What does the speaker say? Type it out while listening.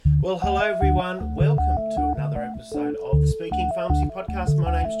Well, hello everyone. Welcome to another episode of the Speaking Pharmacy Podcast.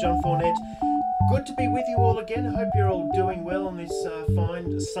 My name's John Fournette. Good to be with you all again. I hope you're all doing well on this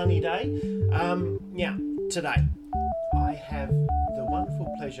fine sunny day. Now, today I have the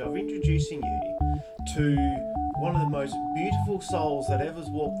wonderful pleasure of introducing you to one of the most beautiful souls that ever's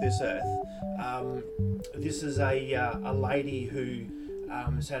walked this earth. This is a lady who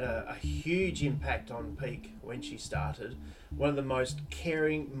has had a huge impact on Peak when she started. One of the most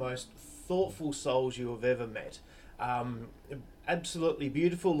caring, most thoughtful souls you have ever met. Absolutely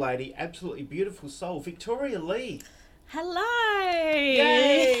beautiful lady, absolutely beautiful soul, Victoria Lee. Hello!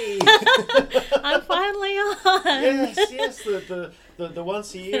 Yay! I'm finally on. Yes, the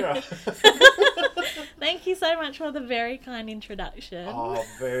once a year. Thank you so much for the very kind introduction. Oh,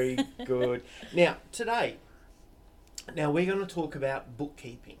 very good. Now, today, we're going to talk about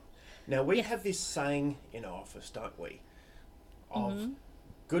bookkeeping. Now, we have this saying in our office, don't we? Of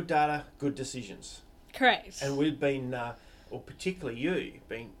good data, good decisions. Correct. And we've been, or particularly you,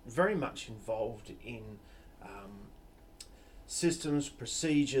 been very much involved in systems,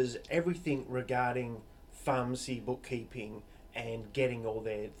 procedures, everything regarding pharmacy bookkeeping and getting all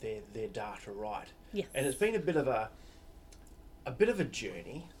their data right. Yes. And it's been a bit of a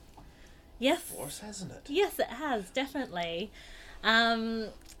journey. Yes. For us, hasn't it? Yes, it has, definitely.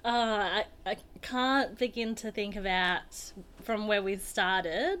 I can't begin to think about from where we've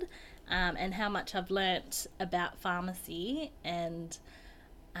started and how much I've learnt about pharmacy and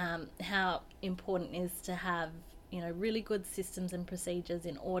how important it is to have, really good systems and procedures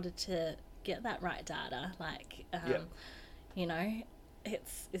in order to get that right data.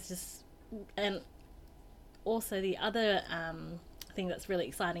 It's just, and also the other thing that's really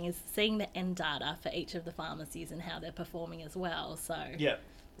exciting is seeing the end data for each of the pharmacies and how they're performing as well. So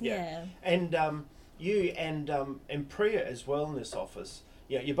yeah. And you and Priya as well in this office.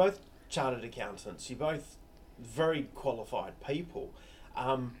 Yeah, you're both chartered accountants. You're both very qualified people.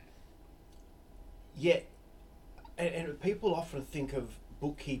 Yet, and people often think of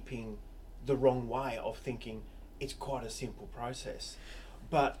bookkeeping the wrong way, of thinking it's quite a simple process,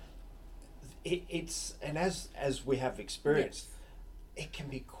 but it's and as we have experienced. Yes. It can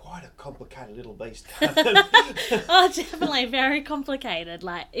be quite a complicated little beast. Oh, definitely very complicated.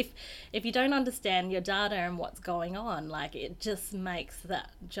 Like if you don't understand your data and what's going on, it just makes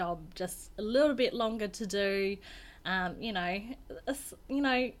that job just a little bit longer to do. It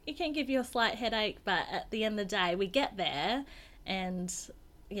can give you a slight headache, but at the end of the day, we get there, and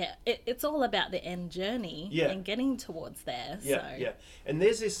it's all about the end journey and getting towards there. And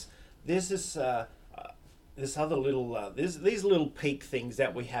there's this other little, these little peak things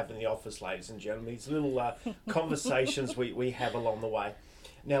that we have in the office, ladies and gentlemen, these little conversations we have along the way.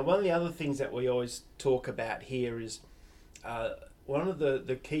 Now, one of the other things that we always talk about here is one of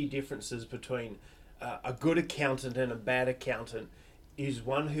the key differences between a good accountant and a bad accountant is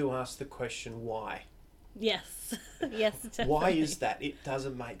one who asks the question, why? Yes, yes, definitely. Why is that? It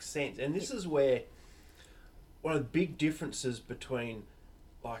doesn't make sense. And this is where one of the big differences between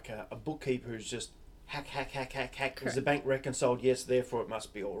a bookkeeper who's just hack. Correct. Is the bank reconciled? Yes, therefore it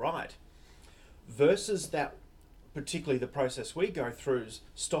must be all right. Versus that, particularly the process we go through is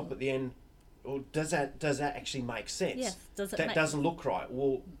stop at the end. Well, does that actually make sense? Yes. Doesn't look right.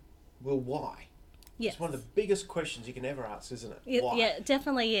 Well, why? Yes. It's one of the biggest questions you can ever ask, isn't it? Why? Yeah, it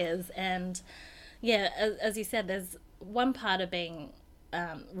definitely is. And as you said, there's one part of being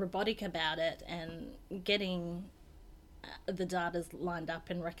robotic about it and getting the data's lined up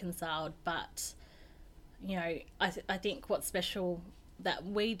and reconciled, but I think what's special that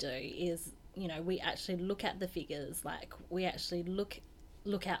we do is, we actually look at the figures, we actually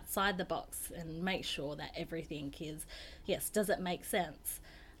look outside the box and make sure that everything is, does it make sense?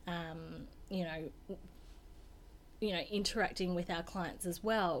 Interacting with our clients as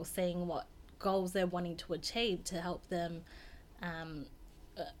well, seeing what goals they're wanting to achieve to help them,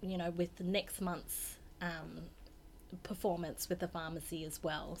 with the next month's performance with the pharmacy as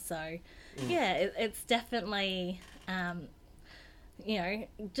well. So it's definitely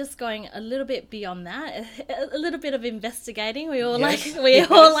just going a little bit beyond that, a little bit of investigating. We all like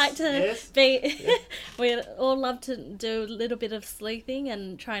to be we all love to do a little bit of sleuthing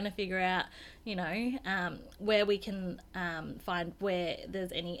and trying to figure out where we can find where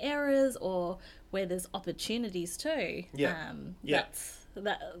there's any errors or where there's opportunities too.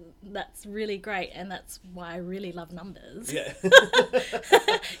 That's really great, and that's why I really love numbers. Yeah.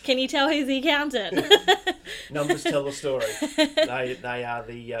 Can you tell who's the accountant? Numbers tell the story. They are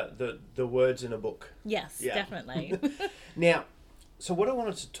the words in a book. Yes, definitely. Now, so what I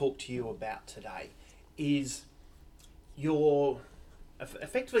wanted to talk to you about today is your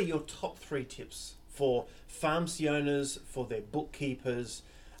effectively your top 3 tips for pharmacy owners, for their bookkeepers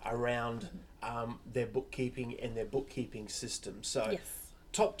around their bookkeeping and their bookkeeping system. So, Yes.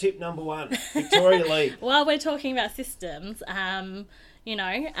 top tip number 1, Victoria Lee. While we're talking about systems, I'm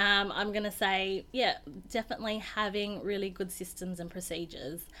going to say, yeah, definitely having really good systems and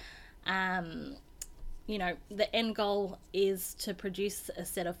procedures. The end goal is to produce a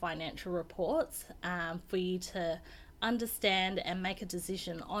set of financial reports for you to understand and make a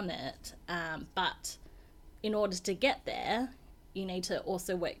decision on it. But in order to get there, you need to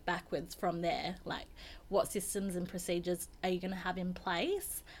also work backwards from there. Like, what systems and procedures are you going to have in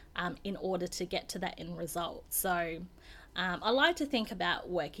place in order to get to that end result? So I like to think about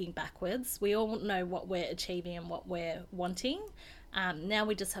working backwards. We all know what we're achieving and what we're wanting. Now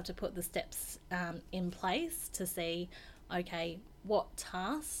we just have to put the steps in place to see, okay, what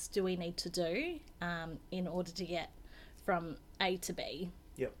tasks do we need to do in order to get from A to B?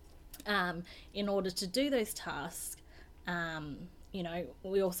 Yep. In order to do those tasks,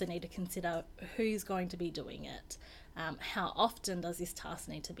 we also need to consider who's going to be doing it, how often does this task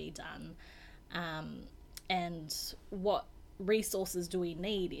need to be done, and what resources do we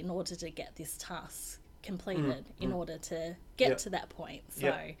need in order to get this task completed in order to get to that point.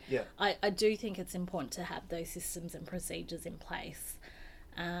 So I do think it's important to have those systems and procedures in place.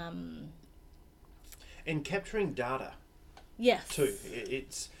 And capturing data. Yes. Too.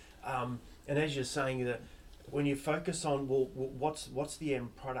 It's and as you're saying, that when you focus on what's the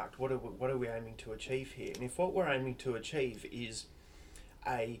end product, what are we aiming to achieve here? And if what we're aiming to achieve is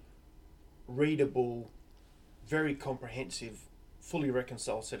a readable, very comprehensive, fully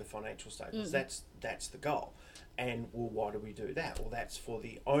reconciled set of financial statements, that's the goal. And why do we do that? Well, that's for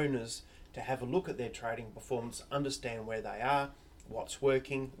the owners to have a look at their trading performance, understand where they are, what's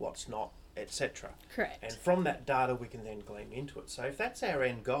working, what's not, etc. Correct. And from that data, we can then glean into it. So if that's our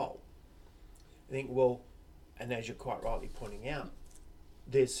end goal, I think, well, and as you're quite rightly pointing out,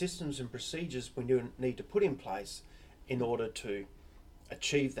 there's systems and procedures we need to put in place in order to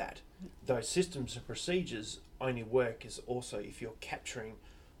achieve that. Those systems and procedures only work is also if you're capturing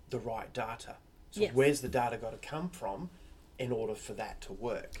the right data. So where's the data got to come from in order for that to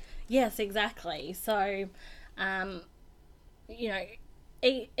work? Yes, exactly. So,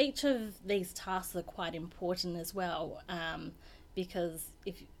 each of these tasks are quite important as well, because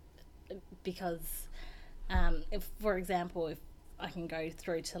if, for example, if I can go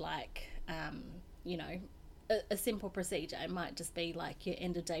through to a simple procedure, it might just be like your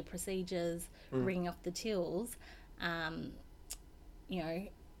end of day procedures, ringing off the tills.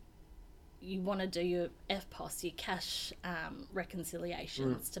 You want to do your FPOS, your cash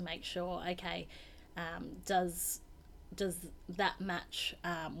reconciliations to make sure, okay, does that match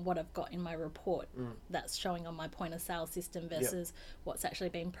what I've got in my report that's showing on my point of sale system versus what's actually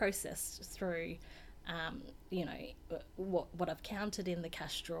been processed through, what I've counted in the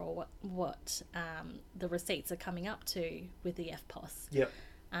cash drawer, what the receipts are coming up to with the FPOS. Yep.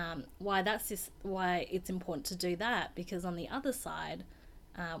 Why it's important to do that, because on the other side,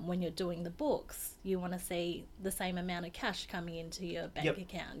 when you're doing the books, you want to see the same amount of cash coming into your bank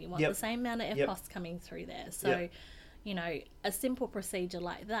account. You want the same amount of FPOS coming through there. So, a simple procedure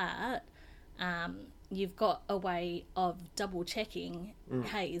like that, you've got a way of double checking,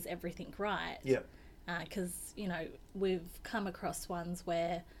 hey, is everything right? Yep. Because, we've come across ones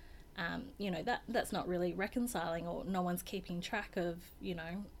where, that's not really reconciling, or no one's keeping track of,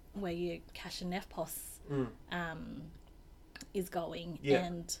 where your cash and FPOS is going.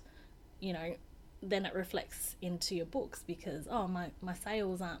 And, then it reflects into your books because, my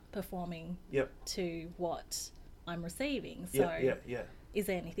sales aren't performing to what I'm receiving. So is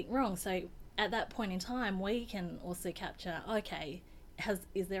there anything wrong? So at that point in time, we can also capture, okay,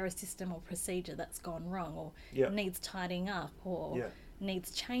 is there a system or procedure that's gone wrong, or needs tidying up, or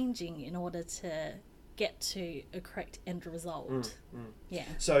needs changing in order to get to a correct end result?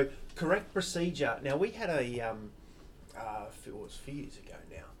 So correct procedure. Now, we had it was a few years ago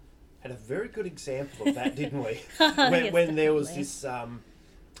now, had a very good example of that, didn't we? When there was this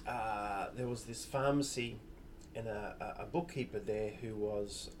pharmacy and a bookkeeper there who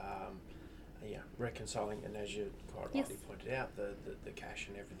was reconciling, and as you quite rightly pointed out, the cash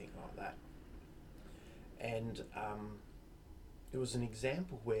and everything like that. And it was an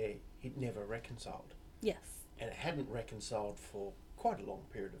example where it never reconciled. Yes. And it hadn't reconciled for quite a long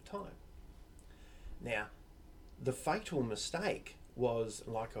period of time. Now, the fatal mistake was,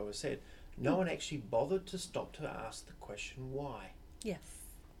 like I said, no one actually bothered to stop to ask the question why. Yes.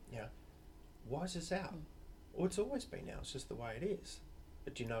 Why is this out? Well, it's always been out. It's just the way it is.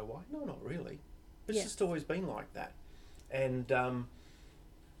 But do you know why? No, not really. It's just always been like that. And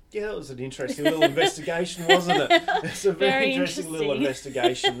Yeah, that was an interesting little investigation, wasn't it? It's a very interesting little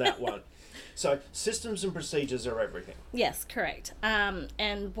investigation, that one. So systems and procedures are everything. Yes, correct.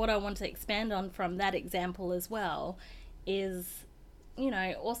 And what I want to expand on from that example as well is,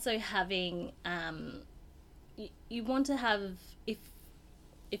 also having, you want to have,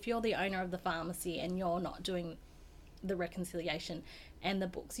 if you're the owner of the pharmacy and you're not doing the reconciliation and the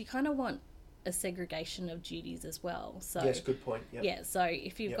books, you kind of want a segregation of duties as well. So yes, good point. Yep. Yeah, so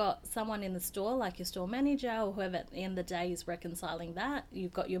if you've got someone in the store, like your store manager or whoever at the end of the day is reconciling that,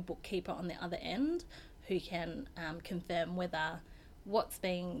 you've got your bookkeeper on the other end who can confirm whether what's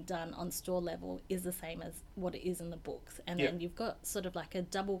being done on store level is the same as what it is in the books. And then you've got sort of like a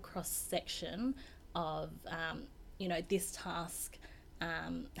double cross section of, this task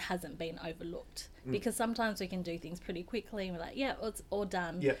hasn't been overlooked, because sometimes we can do things pretty quickly and we're like, it's all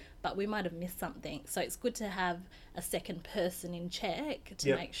done, but we might have missed something. So it's good to have a second person in check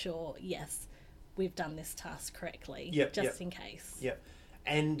to make sure, yes, we've done this task correctly, just in case.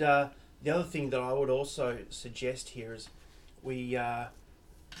 And the other thing that I would also suggest here is we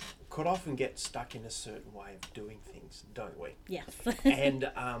could often get stuck in a certain way of doing things, don't we? Yes. And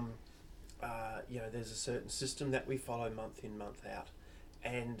there's a certain system that we follow month in, month out.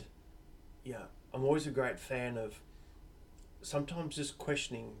 And I'm always a great fan of sometimes just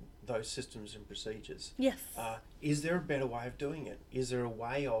questioning those systems and procedures. Yes. Is there a better way of doing it? Is there a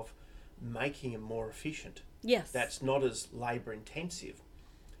way of making it more efficient? Yes. That's not as labour intensive.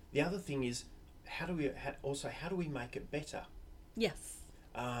 The other thing is, how do we make it better? Yes.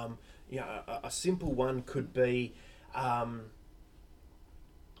 A simple one could be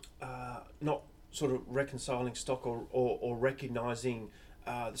not sort of reconciling stock or recognising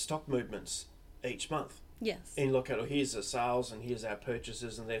the stock movements each month. Yes. And look at, here's the sales and here's our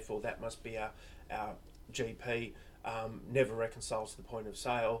purchases, and therefore that must be our GP. Never reconciles to the point of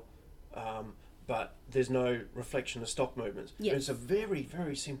sale, but there's no reflection of stock movements. Yes. It's a very,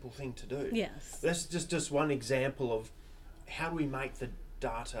 very simple thing to do. Yes. That's just one example of how do we make the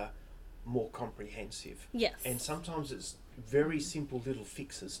data more comprehensive. Yes. And sometimes it's very simple little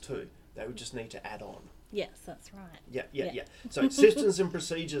fixes too. They would just need to add on. Yes, that's right. Yeah. So systems and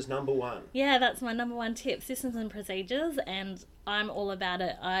procedures, number one. Yeah, that's my number one tip, systems and procedures, and I'm all about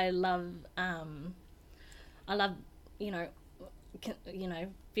it. I love,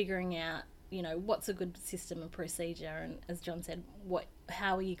 figuring out, what's a good system and procedure, and as John said,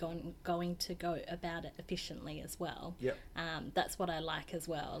 how are you going to go about it efficiently as well. Yep. That's what I like as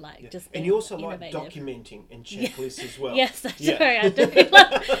well. Just being and you also innovative. like documenting and checklists as well. Yes, I do.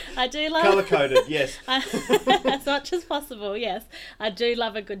 I do love colour coded. Yes. As much as possible. Yes, I do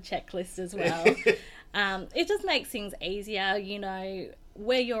love a good checklist as well. It just makes things easier.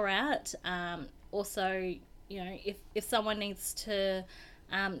 Where you're at. Also, if someone needs to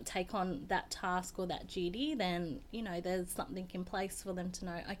take on that task or that duty, then there's something in place for them to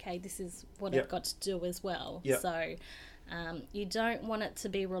know, okay, this is what I've got to do as well. So you don't want it to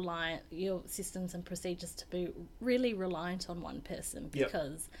be your systems and procedures to be really reliant on one person,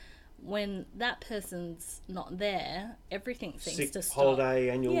 because when that person's not there, everything seems to stop. Holiday,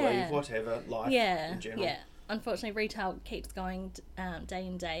 annual leave, whatever, life in general. Unfortunately, retail keeps going day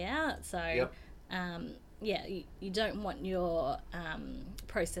in, day out, so you don't want your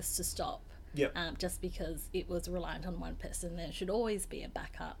process to stop just because it was reliant on one person. There should always be a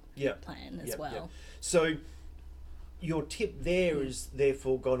backup plan as well. So your tip there is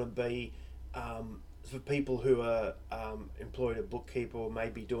therefore going to be for people who are employed a bookkeeper or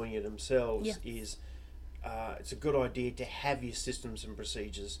maybe doing it themselves, is it's a good idea to have your systems and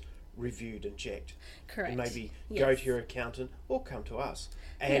procedures reviewed and checked. Correct. And maybe go to your accountant or come to us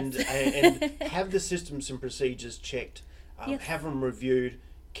and have the systems and procedures checked, have them reviewed.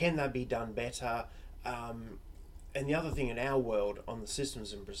 Can they be done better? And the other thing in our world on the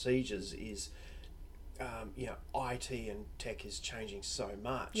systems and procedures is, IT and tech is changing so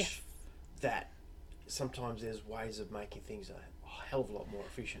much that sometimes there's ways of making things a hell of a lot more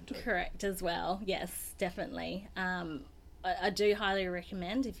efficient too. Correct as well. Yes, definitely. I do highly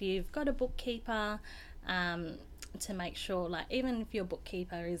recommend, if you've got a bookkeeper, to make sure, even if your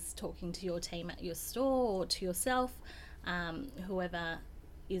bookkeeper is talking to your team at your store or to yourself, whoever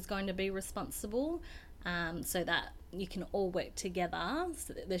is going to be responsible, so that you can all work together.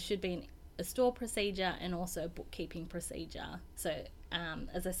 So there should be a store procedure and also a bookkeeping procedure. So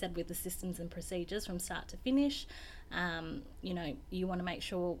as I said, with the systems and procedures from start to finish, you want to make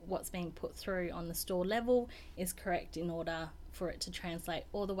sure what's being put through on the store level is correct in order for it to translate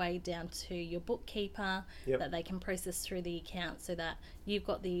all the way down to your bookkeeper, that they can process through the account, so that you've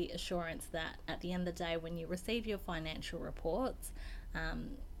got the assurance that at the end of the day, when you receive your financial reports,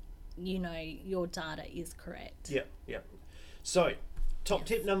 you know your data is correct. Yep, yep. So, top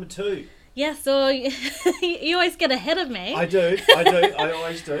tip number 2. Yeah, so you always get ahead of me. I do. I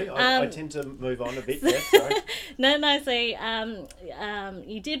always do. I tend to move on a bit. Yeah, sorry. No. So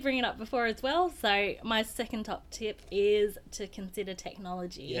you did bring it up before as well. So my second top tip is to consider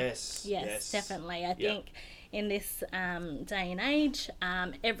technology. Yes. Definitely. I think in this day and age,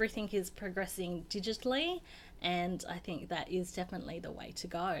 everything is progressing digitally. And I think that is definitely the way to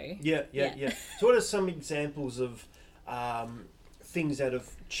go. Yeah. So what are some examples of things that have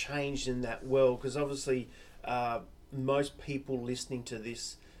changed in that world? Because obviously most people listening to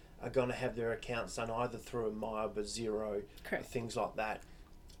this are going to have their accounts done either through a MYOB, a Xero, things like that.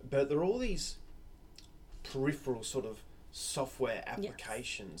 But there are all these peripheral sort of software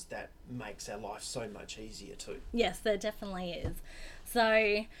applications that makes our life so much easier too. Yes, there definitely is.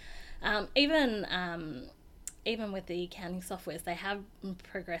 So even with the accounting softwares, they have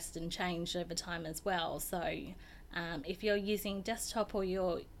progressed and changed over time as well. So if you're using desktop or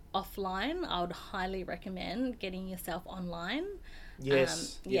you're offline, I would highly recommend getting yourself online.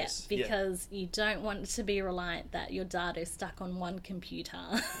 Yes. Because you don't want to be reliant that your data is stuck on one computer.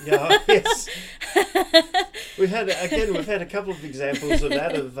 Yeah, yes. We've had a couple of examples of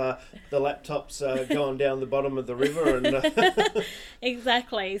that, of the laptops going down the bottom of the river. And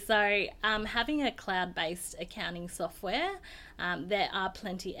Exactly. So having a cloud-based accounting software, there are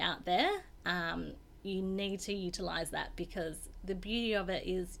plenty out there. You need to utilize that, because the beauty of it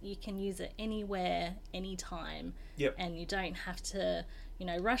is you can use it anywhere, anytime. Yep. And you don't have to,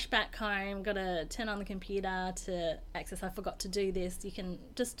 rush back home, got to turn on the computer to access, I forgot to do this. You can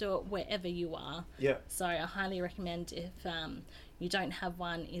just do it wherever you are. Yeah. So I highly recommend, if you don't have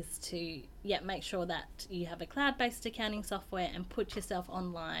one, is to make sure that you have a cloud-based accounting software and put yourself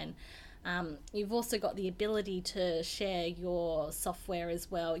online. You've also got the ability to share your software as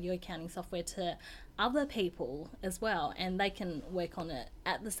well, your accounting software, to other people as well, and they can work on it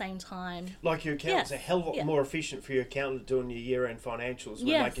at the same time. Like your accountant's a hell of a lot more efficient for your accountant doing your year-end financials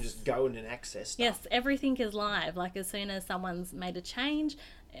when they can just go in and access stuff. Yes, everything is live. Like, as soon as someone's made a change,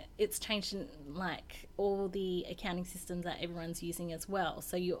 it's changed in like all the accounting systems that everyone's using as well.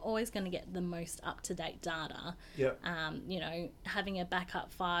 So you're always going to get the most up-to-date data. Yeah. Having a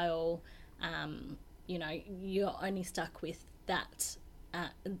backup file, you're only stuck with that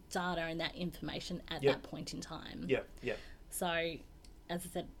data and that information at that point in time. Yeah. So, as I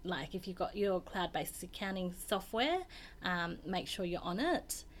said, like, if you've got your cloud-based accounting software, make sure you're on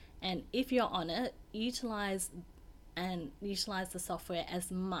it. And if you're on it, utilize the software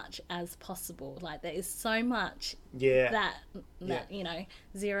as much as possible. Like, there is so much that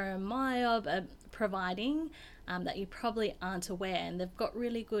Xero and MYOB are providing that you probably aren't aware, and they've got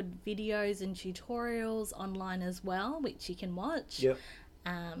really good videos and tutorials online as well, which you can watch. Yep.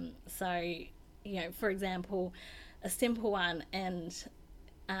 So, for example, a simple one, and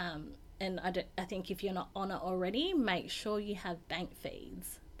I think if you're not on it already, make sure you have bank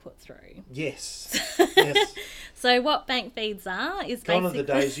feeds put through. Yes. So what bank feeds are is gone are the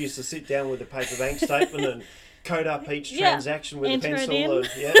days you used to sit down with a paper bank statement and code up each transaction with a pencil.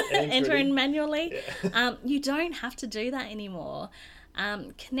 Enter in manually. You don't have to do that anymore.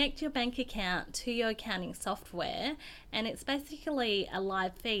 Connect your bank account to your accounting software, and it's basically a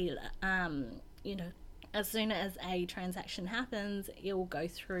live feed. As soon as a transaction happens, it will go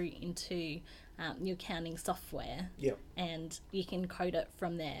through into your accounting software. Yep. And you can code it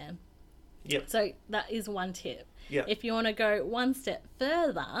from there. Yep. So that is one tip. Yep. If you want to go one step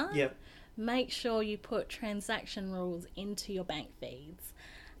further, yep, make sure you put transaction rules into your bank feeds.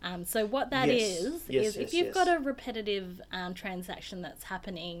 So what that is if you've got a repetitive transaction that's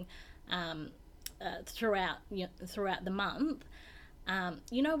happening throughout the month,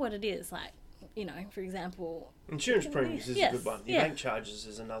 you know what it is, like, for example, insurance premiums is a good one. Your bank charges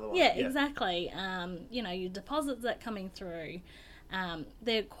is another one. Yeah, exactly. Your deposits that are coming through,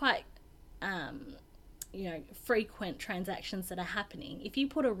 they're quite frequent transactions that are happening. If you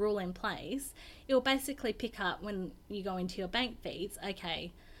put a rule in place, it will basically pick up when you go into your bank feeds.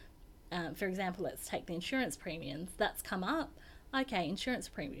 Okay, for example, let's take the insurance premiums. That's come up. Okay, insurance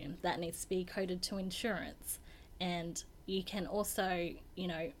premium, that needs to be coded to insurance. And you can also,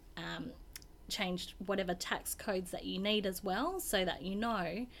 change whatever tax codes that you need as well, so that you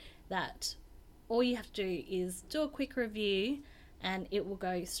know that all you have to do is do a quick review, and it will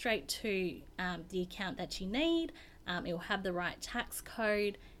go straight to the account that you need. It will have the right tax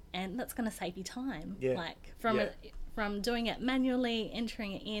code, and that's going to save you time. Like, from doing it manually,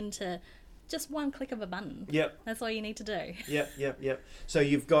 entering it into just one click of a button. Yep. That's all you need to do. Yep. So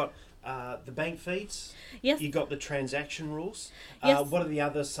you've got the bank feeds. Yes. You got the transaction rules. Yes. What are the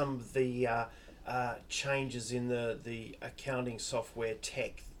other some of the changes in the accounting software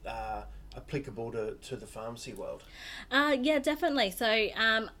tech applicable to the pharmacy world? Yeah, definitely. So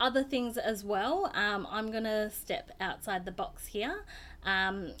other things as well. I'm going to step outside the box here.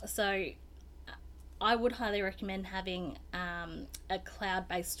 So I would highly recommend having a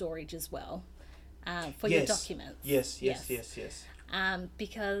cloud-based storage as well for your documents. Yes.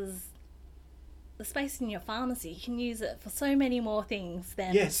 Because the space in your pharmacy, you can use it for so many more things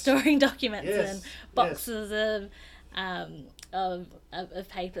than Yes. storing documents Yes. and boxes of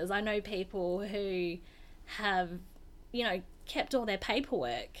papers. I know people who have, kept all their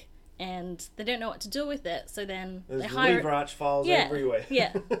paperwork and they don't know what to do with it. So then There's they hire lever arch files everywhere.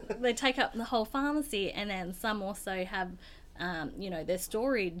 yeah, they take up the whole pharmacy, and then some also have, their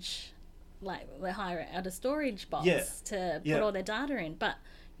storage, like they hire out a storage box to put all their data in. But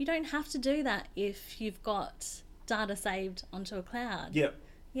you don't have to do that if you've got data saved onto a cloud. Yep.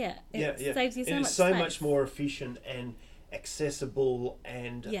 Yeah, it saves you so much It's so space. much more efficient and accessible,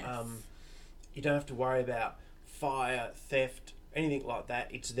 and Yes. you don't have to worry about fire, theft, anything like that.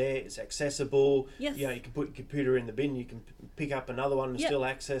 It's there, it's accessible. Yes. You can put your computer in the bin, you can pick up another one and still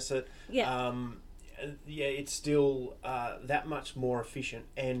access it. Yeah. It's still that much more efficient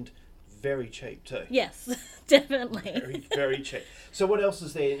and very cheap too. Yes, definitely. Very, very cheap. So what else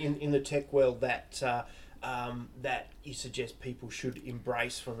is there in the tech world that that you suggest people should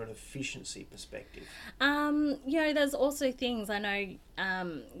embrace from an efficiency perspective? There's also things I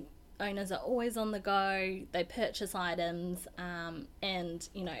know owners are always on the go. They purchase items, and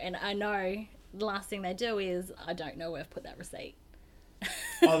I know the last thing they do is, I don't know where I've put that receipt.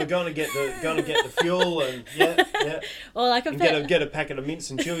 Oh, they're going to get the fuel and Or like and get a packet of mints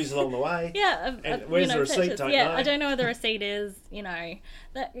and chewies along the way. Yeah, and where's the receipt? purchase. Don't Yeah, know. I don't know where the receipt is.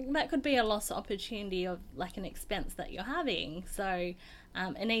 That could be a lost opportunity of like an expense that you're having. So,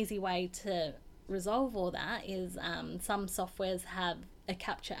 an easy way to resolve all that is some softwares have a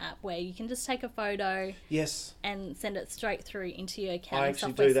capture app where you can just take a photo Yes. and send it straight through into your accounting I actually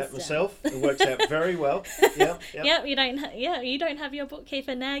software do that system. myself. It works out very well. Yep. Yep, you don't have your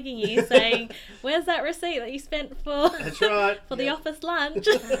bookkeeper nagging you saying, "Where's that receipt that you spent for That's right. for the office lunch?"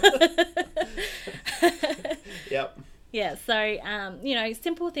 Yep. Yeah, so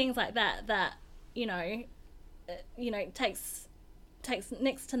simple things like that takes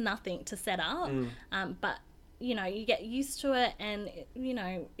next to nothing to set up, but you get used to it, and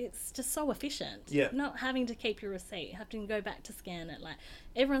it's just so efficient. Yeah. Not having to keep your receipt, having to go back to scan it. Like,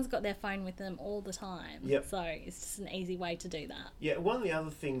 everyone's got their phone with them all the time. Yep. So it's just an easy way to do that. Yeah, one of the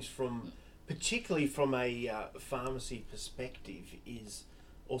other things particularly from a pharmacy perspective, is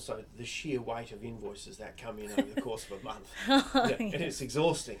also the sheer weight of invoices that come in over the course of a month. And it's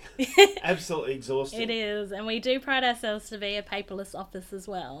exhausting. Absolutely exhausting. It is, and we do pride ourselves to be a paperless office as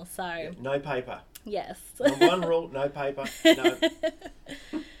well. So Yeah, no paper. yes. Number one rule, no paper. No.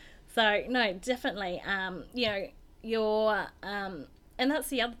 So no, definitely. You're and that's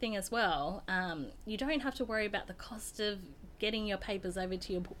the other thing as well. You don't have to worry about the cost of getting your papers over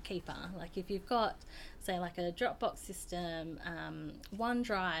to your bookkeeper. Like, if you've got, say, like a Dropbox system,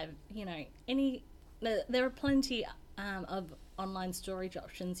 OneDrive, there are plenty of online storage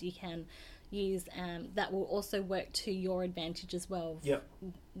options you can use that will also work to your advantage as well. Yep.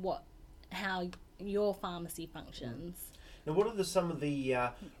 How your pharmacy functions. Now, what are some of the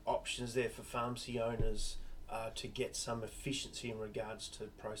options there for pharmacy owners to get some efficiency in regards to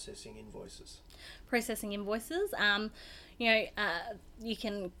processing invoices? Processing invoices. You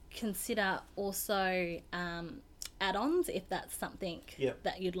can consider also add-ons if that's something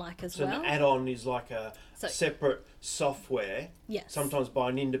that you'd like as well. So an add-on is like a separate software, yes, sometimes by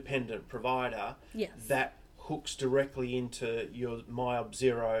an independent provider, yes, that hooks directly into your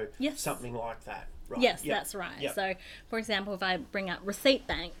MyObZero, yes, something like that. Right. Yes, that's right. Yep. So, for example, if I bring up Receipt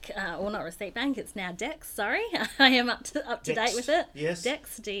Bank, or not Receipt Bank, it's now Dex. Sorry, I am up to date with it. Yes.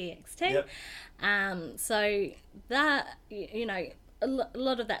 Dex, DXT. Yep. So that a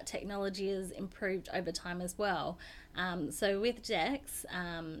lot of that technology is improved over time as well. So with Dex,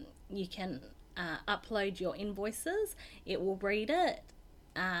 you can upload your invoices. It will read it.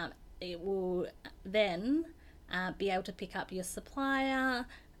 It will then be able to pick up your supplier,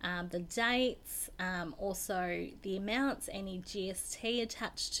 the dates, also the amounts, any GST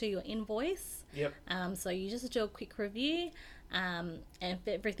attached to your invoice. Yep. So you just do a quick review, and if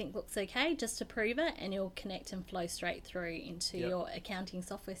everything looks okay, just approve it, and it'll connect and flow straight through into your accounting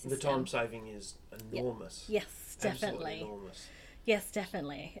software system. The time saving is enormous. Yes, definitely. Absolutely enormous. Yes,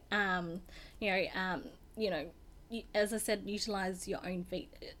 definitely. as I said, utilize your own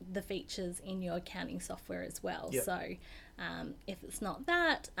the features in your accounting software as well. Yep. So if it's not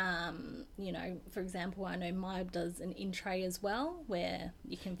that, you know, for example, I know Mybe does an in-tray as well where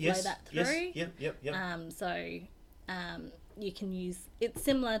you can flow that through. Yep. So you can use, it's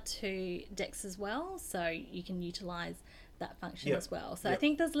similar to Dex as well, so you can utilize that function as well. So I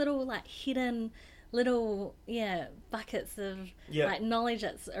think there's little like hidden little buckets of like knowledge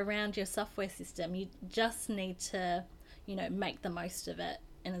that's around your software system. You just need to, you know, make the most of it.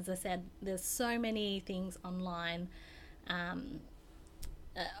 And as I said, there's so many things online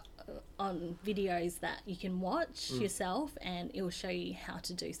on videos that you can watch yourself, and it will show you how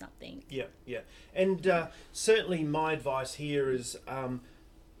to do something. And certainly my advice here is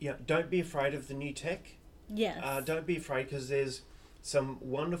don't be afraid of the new tech. Don't be afraid, because there's some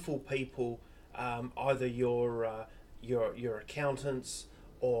wonderful people, either your accountants,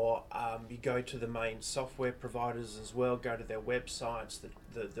 or you go to the main software providers as well, go to their websites,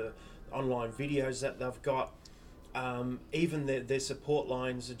 the online videos that they've got. Even their support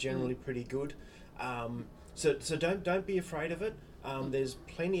lines are generally pretty good. So don't be afraid of it. There's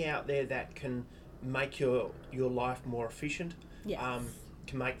plenty out there that can make your life more efficient.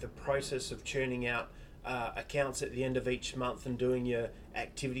 Can make the process of churning out accounts at the end of each month and doing your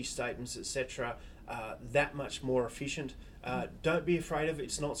activity statements, etc., that much more efficient. Don't be afraid of it.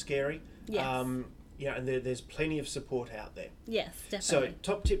 It's not scary. And there's plenty of support out there. Yes, definitely. So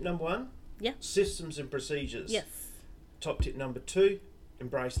top tip number 1, systems and procedures. Yes. Top tip number 2,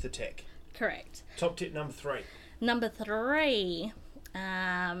 embrace the tech. Correct. Top tip number 3. Number 3,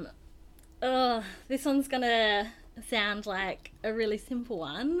 this one's gonna sound like a really simple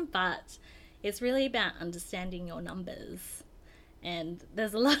one, but it's really about understanding your numbers. And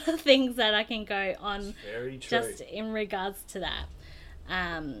there's a lot of things that I can go on just in regards to that.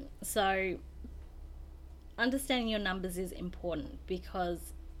 So understanding your numbers is important,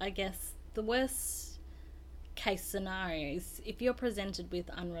 because I guess the worst case scenario is if you're presented with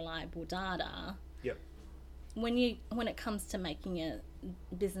unreliable data, when it comes to making a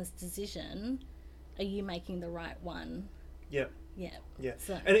business decision, are you making the right one?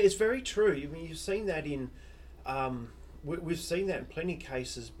 So, and it's very true. I mean, you've seen that in we've seen that in plenty of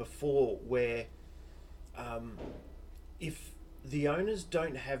cases before, where if the owners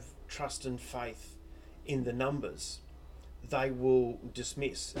don't have trust and faith in the numbers, they will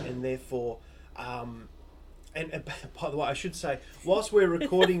dismiss, and therefore and by the way, I should say, whilst we're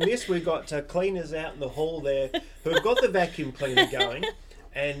recording this, we've got cleaners out in the hall there who've got the vacuum cleaner going,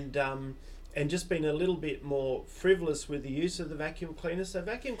 and just been a little bit more frivolous with the use of the vacuum cleaner. So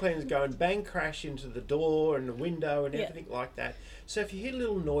vacuum cleaners go and bang crash into the door and the window and everything like that. So if you hear a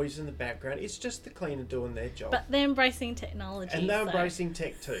little noise in the background, it's just the cleaner doing their job. But they're embracing technology. And they're embracing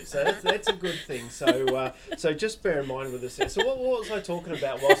tech too. So that's a good thing. So so just bear in mind with this there. So what was I talking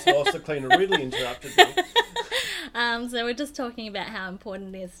about whilst the cleaner really interrupted me? So we're just talking about how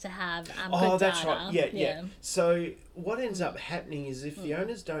important it is to have good data. That's right. Yeah. So what ends up happening is if the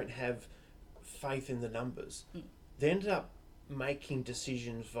owners don't have faith in the numbers, they end up making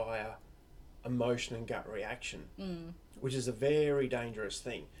decisions via emotion and gut reaction, which is a very dangerous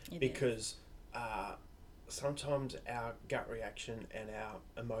thing, because sometimes our gut reaction and our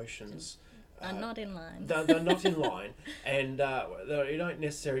emotions are not in line. They're not in line, and you don't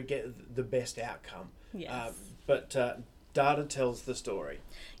necessarily get the best outcome. Yes. But data tells the story.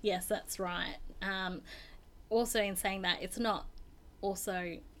 Yes, that's right. Also, in saying that, it's not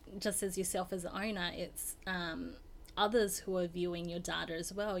also just as yourself as an owner, it's others who are viewing your data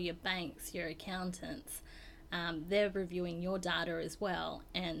as well, your banks, your accountants. They're reviewing your data as well,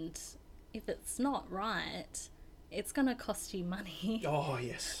 and if it's not right, it's going to cost you money. Oh,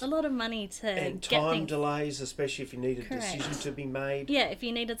 yes. A lot of money to and get time things... delays, especially if you need a decision to be made. Yeah, if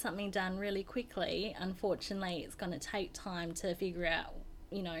you needed something done really quickly, unfortunately, it's going to take time to figure out,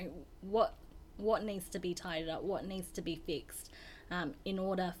 you know, what needs to be tidied up, what needs to be fixed, in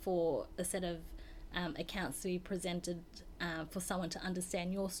order for a set of accounts to be presented for someone to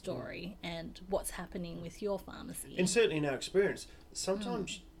understand your story and what's happening with your pharmacy. And certainly in our experience,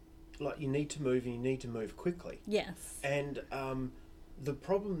 sometimes like you need to move and you need to move quickly. Yes. And the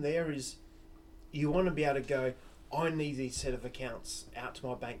problem there is you want to be able to go, I need these set of accounts out to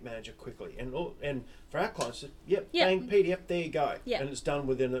my bank manager quickly. And for our clients, bang, PDF, there you go. Yep. And it's done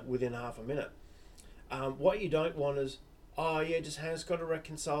within half a minute. What you don't want is, just has got to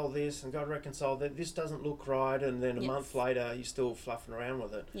reconcile this and got to reconcile that. This doesn't look right, and then a month later you're still fluffing around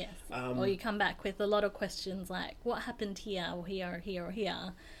with it. Yes. Or you come back with a lot of questions like, what happened here or here or here or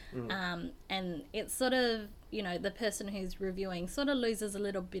here? And it's sort of, you know, the person who's reviewing sort of loses a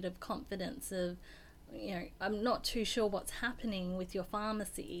little bit of confidence of I'm not too sure what's happening with your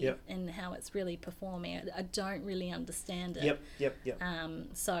pharmacy Yep. and how it's really performing. I don't really understand it. Yep.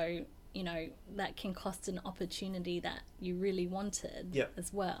 So, that can cost an opportunity that you really wanted Yep.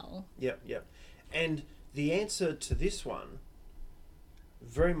 as well. Yep. And the answer to this one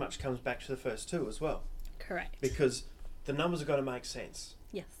very much comes back to the first two as well. Correct. Because the numbers have got to make sense.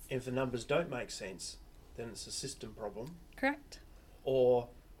 Yes. If the numbers don't make sense, then it's a system problem. Correct. Or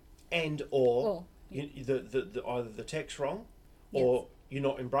either the tech's wrong, or you're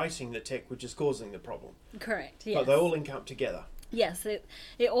not embracing the tech, which is causing the problem. Correct. Yes. But they all link up together. Yes, it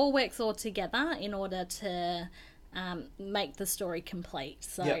all works all together in order to make the story complete.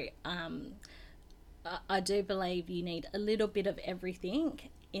 So Yep. I do believe you need a little bit of everything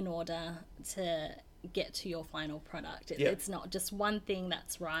in order to get to your final product. Yep. It's not just one thing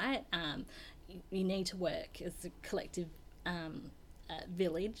that's right. You need to work as a collective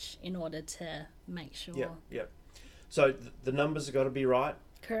village in order to make sure. Yep. So the numbers have got to be right.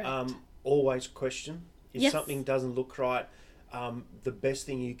 Correct. Always question. If Yes. something doesn't look right, the best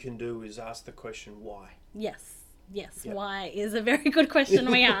thing you can do is ask the question, why? Yes. Yep. Why is a very good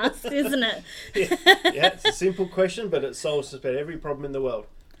question we asked, isn't it? Yeah, it's a simple question, but it solves just about every problem in the world.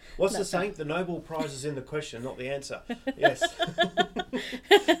 What's That's the saying? The Nobel Prize is in the question, not the answer. Yes.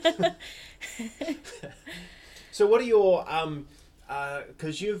 So what are your...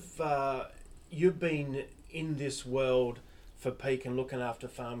 because you've been in this world for Peak and looking after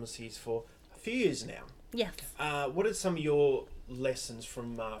pharmacies for a few years now. Yes. What are some of your lessons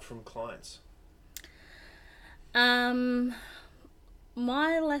from clients?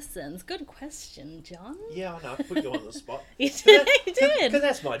 My lessons. Good question, John. Yeah, I know. I put you on the spot. You did. Because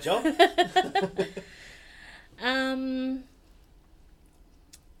that's my job.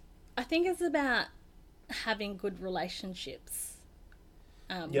 I think it's about having good relationships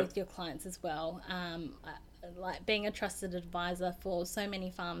Yep. with your clients as well. Like being a trusted advisor for so many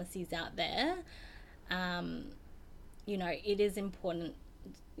pharmacies out there. It is important.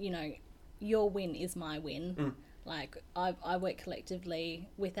 Your win is my win. Like I work collectively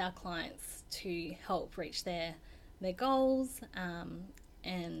with our clients to help reach their goals,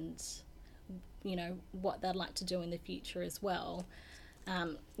 and what they'd like to do in the future as well.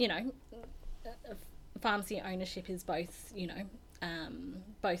 Pharmacy ownership is both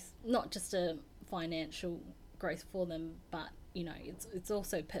both not just a financial growth for them, but it's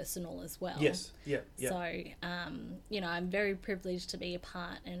also personal as well. Yes. Yeah. So I'm very privileged to be a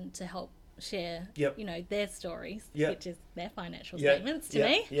part and to help share Yep. their stories, Yep. which is their financial Yeah. statements to Yeah.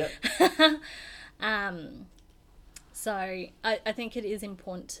 me. Yeah. So I think it is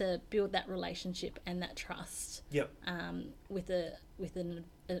important to build that relationship and that trust Yep. with an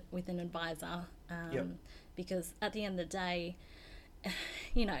advisor, Yep. because at the end of the day,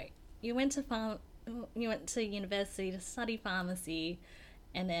 you went to university to study pharmacy,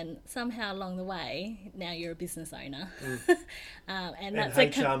 and then somehow along the way now you're a business owner, and that's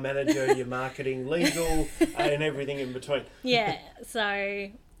HR manager, your marketing, legal, and everything in between. yeah.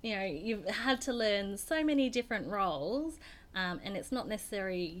 So you've had to learn so many different roles, and it's not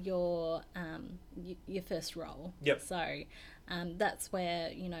necessarily your first role. Yep. So that's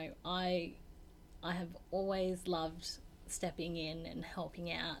where I have always loved stepping in and helping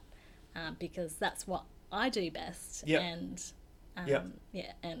out, because that's what I do best. Yep. And Yep.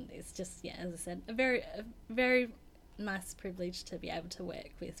 and it's just as I said, a very nice privilege to be able to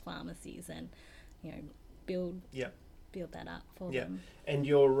work with pharmacies and build Yep. that up for Yeah. them. And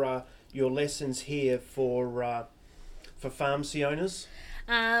your lessons here for pharmacy owners?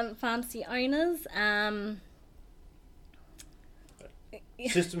 Pharmacy owners,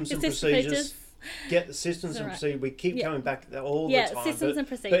 Systems and Systems procedures. Get the systems and Right. procedures. We keep Yeah. coming back all Yeah, the time. systems and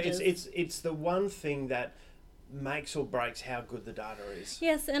But procedures. it's the one thing that makes or breaks how good the data is.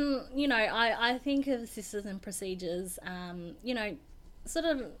 Yes, and I think of systems and procedures, sort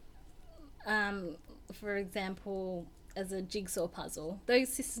of, for example, as a jigsaw puzzle. Those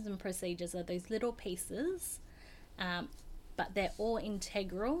systems and procedures are those little pieces, but they're all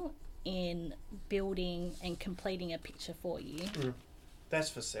integral in building and completing a picture for you. That's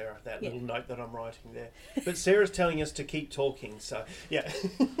for Sarah, that Yeah. little note that I'm writing there. But Sarah's telling us to keep talking, so yeah.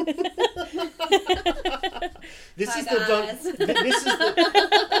 This Hi, is guys.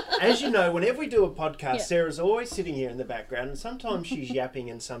 as you know, whenever we do a podcast, Yeah. Sarah's always sitting here in the background, and sometimes she's yapping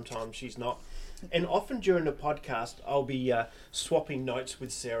and sometimes she's not. And often during the podcast, I'll be swapping notes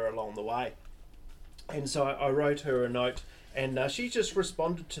with Sarah along the way. And so I wrote her a note, and she just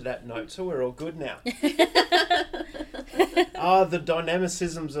responded to that note, so we're all good now. The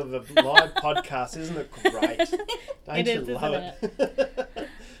dynamicisms of a live podcast, isn't it great? Don't It you is, love isn't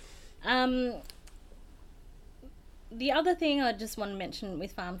it? the other thing I just want to mention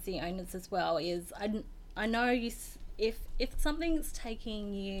with pharmacy owners as well is I know if something's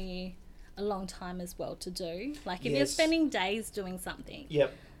taking you a long time as well to do, like if you're spending days doing something.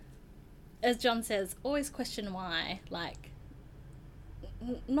 Yep. As John says, always question why. Like,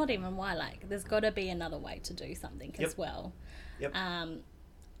 not even why. Like, there's got to be another way to do something as well. Yep.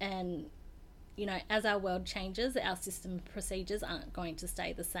 And you know, as our world changes, our system procedures aren't going to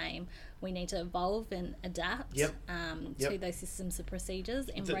stay the same. We need to evolve and adapt to those systems and procedures.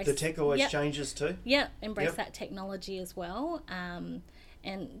 Embrace the tech always changes too. Yeah, embrace that technology as well.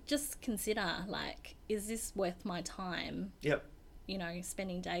 And just consider, like, is this worth my time? Yep. You know,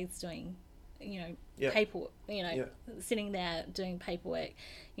 spending days doing, you know, paperwork, you know, sitting there doing paperwork.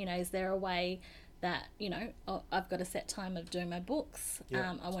 You know, is there a way that, you know, I've got a set time of doing my books.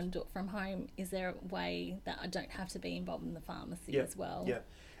 I want to do it from home. Is there a way that I don't have to be involved in the pharmacy as well? Yeah.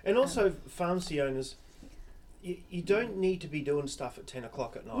 And also pharmacy owners, you don't need to be doing stuff at 10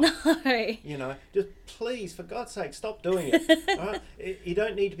 o'clock at night. No. You know, just please, for God's sake, stop doing it. All right? You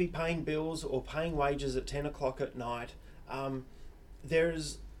don't need to be paying bills or paying wages at 10 o'clock at night.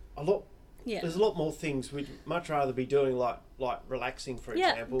 There's a lot... There's a lot more things we'd much rather be doing, like relaxing, for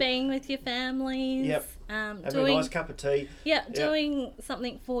example. Being with your families. Yep. Having a nice cup of tea. Yeah, doing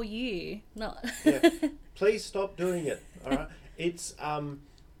something for you, not. Please stop doing it. All right. It's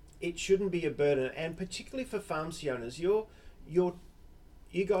it shouldn't be a burden, and particularly for pharmacy owners, you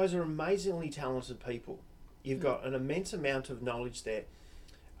guys are amazingly talented people. You've got an immense amount of knowledge there.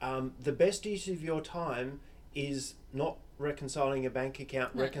 The best use of your time is not reconciling a bank account,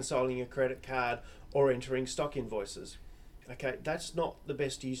 reconciling a credit card, or entering stock invoices. Okay, that's not the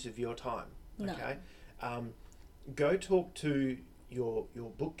best use of your time. Okay, go talk to your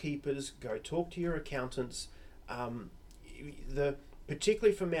bookkeepers. Go talk to your accountants.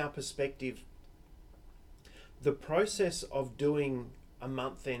 Particularly from our perspective, the process of doing a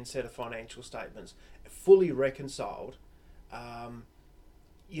month-end set of financial statements fully reconciled.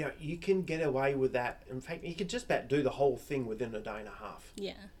 You know, you can get away with that. In fact, you can just about do the whole thing within a day and a half.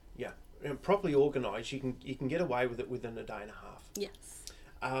 Yeah. Yeah. And properly organised, you can get away with it within a day and a half. Yes.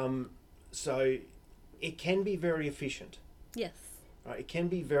 So it can be very efficient. Yes. Right. It can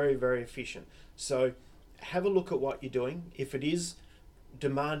be very, very efficient. So have a look at what you're doing. If it is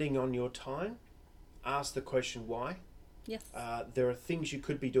demanding on your time, ask the question why. Yes. There are things you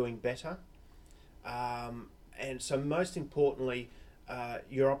could be doing better. And so most importantly,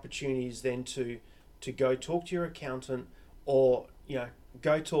 your opportunity is then to go talk to your accountant, or, you know,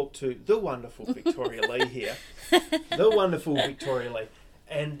 go talk to the wonderful Victoria Lee here, the wonderful Victoria Lee,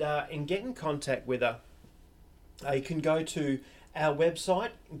 and get in contact with her. You can go to our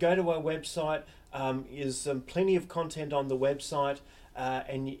website. Go to our website. There's plenty of content on the website,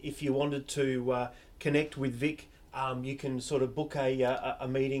 and if you wanted to connect with Vic, you can sort of book a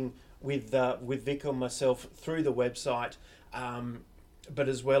meeting with Vic or myself through the website. But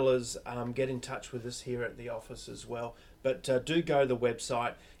as well as get in touch with us here at the office as well. But do go to the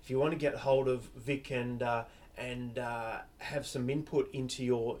website if you want to get hold of Vic and have some input into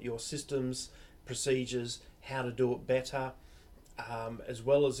your systems, procedures, how to do it better, as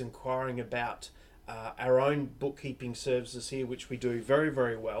well as inquiring about our own bookkeeping services here, which we do very,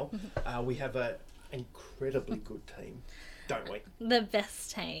 very well. We have an incredibly good team, don't we? The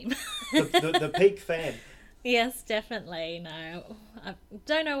best team. the Peak Fam. Yes, definitely. No, I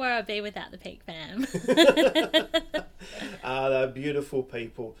don't know where I'd be without the Peak Fam. They're beautiful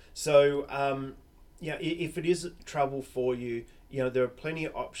people. So, if it is trouble for you, there are plenty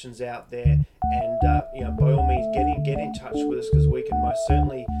of options out there, and by all means, get in touch with us, because we can most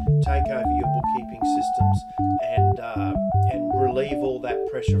certainly take over your bookkeeping systems and relieve all that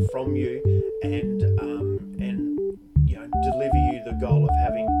pressure from you, and deliver you the goal of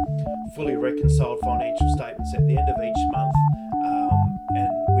having fully reconciled financial statements at the end of each month, and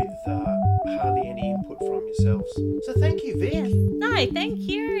with hardly any input from yourselves. So thank you, Vic. Yes. No, thank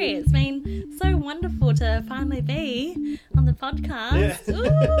you. It's been so wonderful to finally be on the podcast.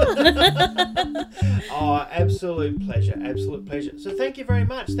 Yeah. Oh, absolute pleasure. So thank you very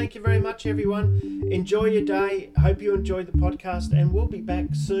much. Thank you very much, everyone. Enjoy your day. Hope you enjoyed the podcast, and we'll be back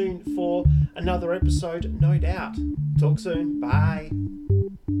soon for another episode, no doubt. Talk soon. Bye.